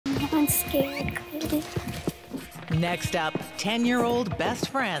I'm scared, Kylie. Next up, 10-year-old best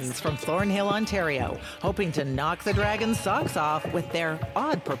friends from Thornhill, Ontario, hoping to knock the dragon's socks off with their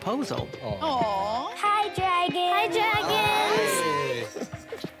odd proposal. Aww. Hi, Dragon. Hi, Dragons.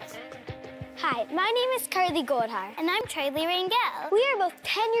 Hi, my name is Carly Goldhar. And I'm Charlie Rangel. We are both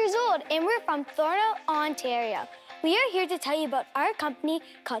 10 years old, and we're from Thornhill, Ontario. We are here to tell you about our company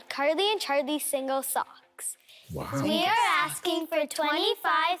called Carly and Charlie Single Socks. Wow. We are asking for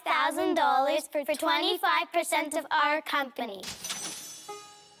 $25,000 for 25% of our company.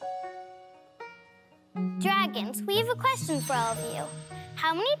 Dragons, we have a question for all of you.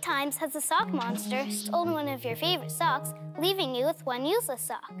 How many times has a sock monster stolen one of your favorite socks, leaving you with one useless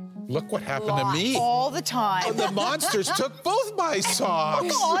sock? Look what happened to me. All the time. Oh, the monsters took both my socks.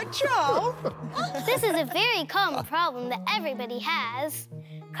 Oh, Joe. This is a very common problem that everybody has.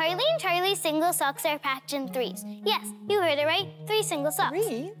 Carly and Charlie's single socks are packed in 3s. Yes, you heard it right, 3 single socks.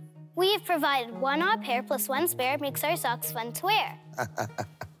 3? We have provided 1 odd pair plus 1 spare makes our socks fun to wear.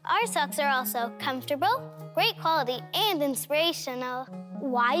 Our socks are also comfortable, great quality, and inspirational.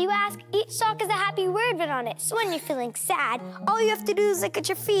 Why, you ask? Each sock has a happy word written on it, so when you're feeling sad, all you have to do is look at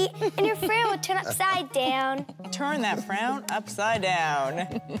your feet, and your frown will turn upside down. Turn that frown upside down.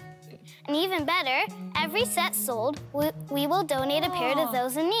 And even better, every set sold, we will donate a pair to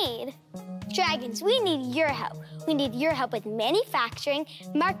those in need. Dragons, we need your help. We need your help with manufacturing,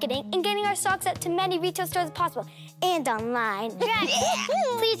 marketing, and getting our socks out to many retail stores as possible, and online. Dragons,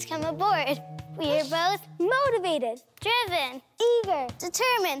 please come aboard. We are both motivated, driven, eager,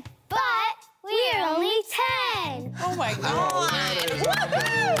 determined, but we are only 10. Oh my God.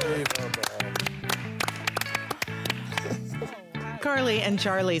 Carly and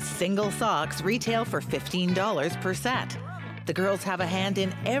Charlie's single socks retail for $15 per set. The girls have a hand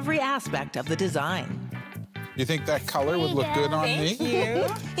in every aspect of the design. You think that color would look good on me? Thank you.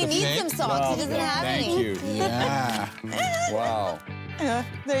 He needs some socks. He doesn't have any. Thank you. Yeah. Wow.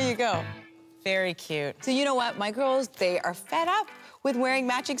 There you go. Very cute. So you know what? My girls, they are fed up with wearing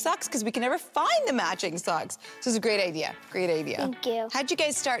matching socks because we can never find the matching socks. So it's a great idea. Great idea. Thank you. How'd you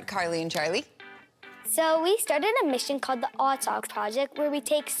guys start, Carly and Charlie? So we started a mission called the Odd Socks Project, where we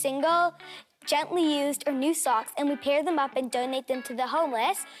take single, gently used or new socks and we pair them up and donate them to the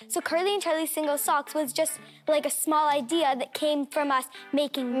homeless. So Carly and Charlie's Single Socks was just like a small idea that came from us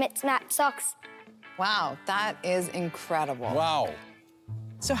making mix-match socks. Wow, that is incredible. Wow.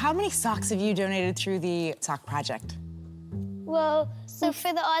 So how many socks have you donated through the sock project? Well, so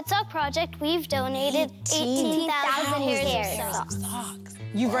for the Odd Sock Project, we've donated 18,000 pairs of socks.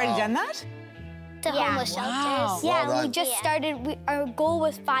 You've already done that? To homeless shelters. Yeah, Well and we just started, our goal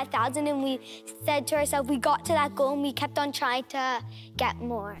was 5,000 and we said to ourselves, we got to that goal and we kept on trying to get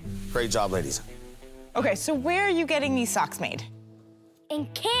more. Great job, ladies. Okay, so where are you getting these socks made? In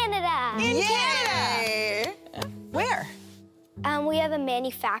Canada. In Canada. Where? We have a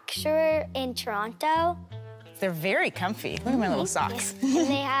manufacturer in Toronto. They're very comfy. Look at my little socks. And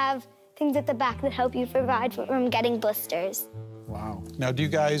they have things at the back that help you survive from getting blisters. Wow. Now, do you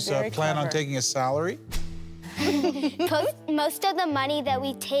guys Very plan on clever. taking a salary? Most of the money that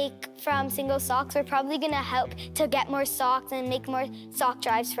we take from Single Socks, we're probably gonna help to get more socks and make more sock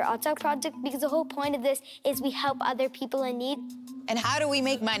drives for Odd Sock Project, because the whole point of this is we help other people in need. And how do we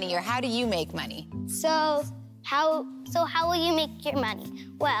make money, or how do you make money? So how will you make your money?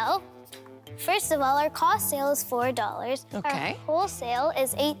 Well, first of all, our cost sale is $4. Okay. Our wholesale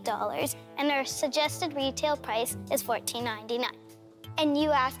is $8, and our suggested retail price is $14.99. And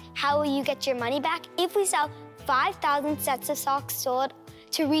you ask, how will you get your money back? If we sell 5,000 sets of socks sold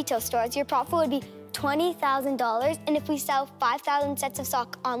to retail stores, your profit would be $20,000. And if we sell 5,000 sets of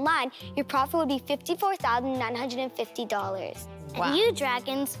socks online, your profit would be $54,950. Wow. And you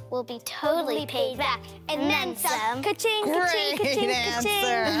dragons will be totally paid back. And then some. Ka-ching, ka-ching, ka-ching,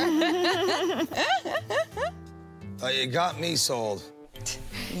 ka-ching. You got me sold.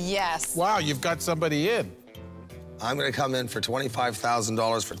 Yes. Wow, you've got somebody in. I'm gonna come in for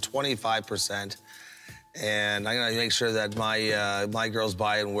 $25,000 for 25%. And I'm gonna make sure that my girls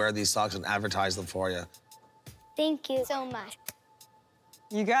buy and wear these socks and advertise them for you. Thank you so much.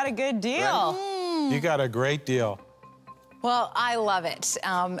 You got a good deal. You got a great deal. Well, I love it.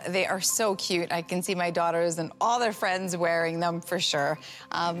 They are so cute. I can see my daughters and all their friends wearing them for sure.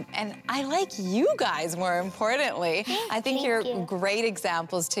 And I like you guys, more importantly. I think you're great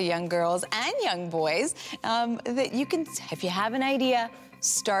examples to young girls and young boys that you can, if you have an idea,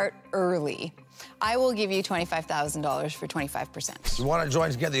 start early. I will give you $25,000 for 25%. You wanna join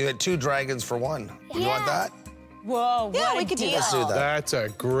together? You get 2 dragons for 1. You want that? Whoa, Yeah, what we a could do deal. that. Let's do that. That's a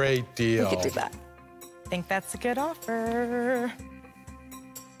great deal. We could do that. I think that's a good offer.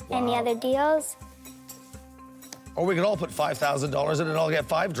 Any other deals? Or we could all put $5,000 in and all get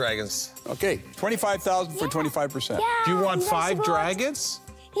 5 dragons. Okay, 25,000 for 25%. Yeah, Do you want that's 5 what- dragons?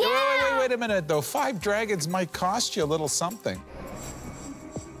 Yeah. Wait a minute, though. 5 dragons might cost you a little something.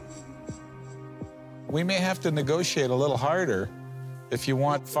 We may have to negotiate a little harder if you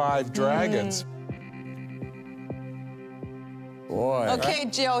want 5 dragons. Boy. Okay,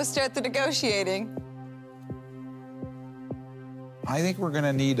 Joe, start the negotiating. I think we're going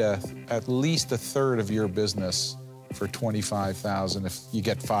to need at least a third of your business for 25,000 if you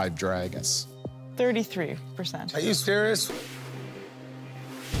get 5 dragons. 33%. Are you serious?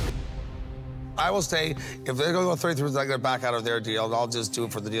 I will say, if they're going to go 33%, I'm going to back out of their deal, and I'll just do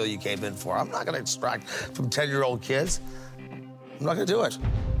it for the deal you came in for. I'm not going to extract from 10-year-old kids. I'm not going to do it.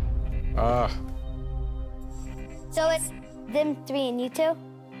 So it's them 3 and you 2?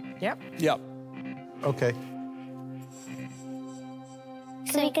 Yep. Yep. Okay.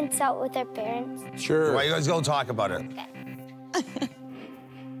 So we can sell it with our parents? Sure. Why you guys go talk about it? Okay.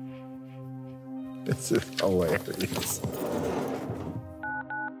 This is hilarious.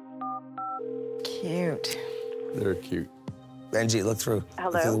 Cute. They're cute. Benji, look through.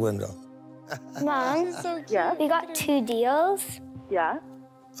 Hello? Look through the window. Mom, Yeah? we got 2 deals. Yeah?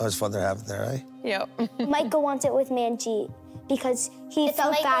 Oh, it's fun to have it there, eh? Yep. Michael wants it with Manjeet because he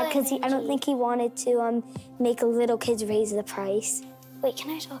felt bad because I don't think he wanted to make little kids raise the price. Wait,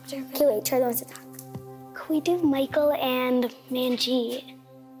 can I talk to her? Okay, wait, Charlie wants to talk. Could we do Michael and Manjeet?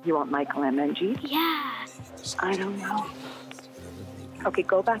 You want Michael and Manjeet? Yeah. I don't know. Okay,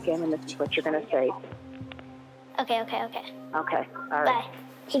 go back in and this is what you're gonna say. Okay. Okay, all right. Bye.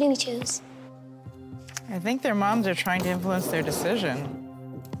 Who do we choose? I think their moms are trying to influence their decision.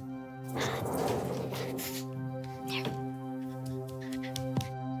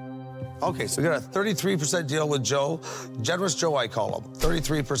 Okay, so we got a 33% deal with Joe. Generous Joe, I call him.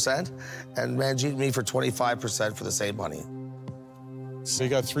 33%. And Manjeet and me for 25% for the same money. So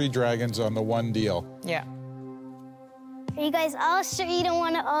you got 3 dragons on the one deal. Yeah. Are you guys all sure you don't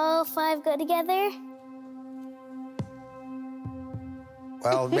want to all 5 go together?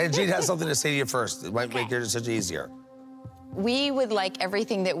 Well, Manjeet has something to say to you first. It might make your decision easier. We would like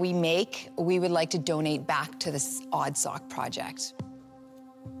everything that we make, we would like to donate back to this Odd Sock project.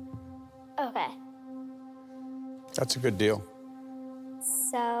 Okay. That's a good deal.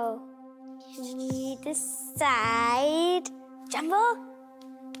 So, can we decide? Jumbo?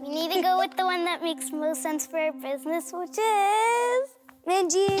 We need to go with the one that makes most sense for our business, which is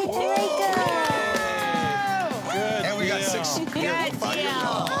Manjeet and Michael. Good And we got 6. Good deal.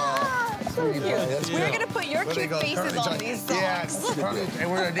 We're gonna put your Where they cute go? faces Carly on John. these Yeah, socks. Carly,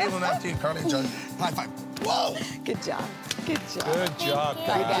 and we're gonna name them after you, Carly John. High five. Whoa! Good job. Good job. Good job, Bye,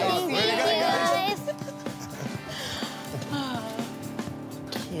 guys. Thank you, guys.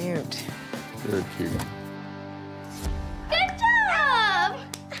 Cute. They're cute.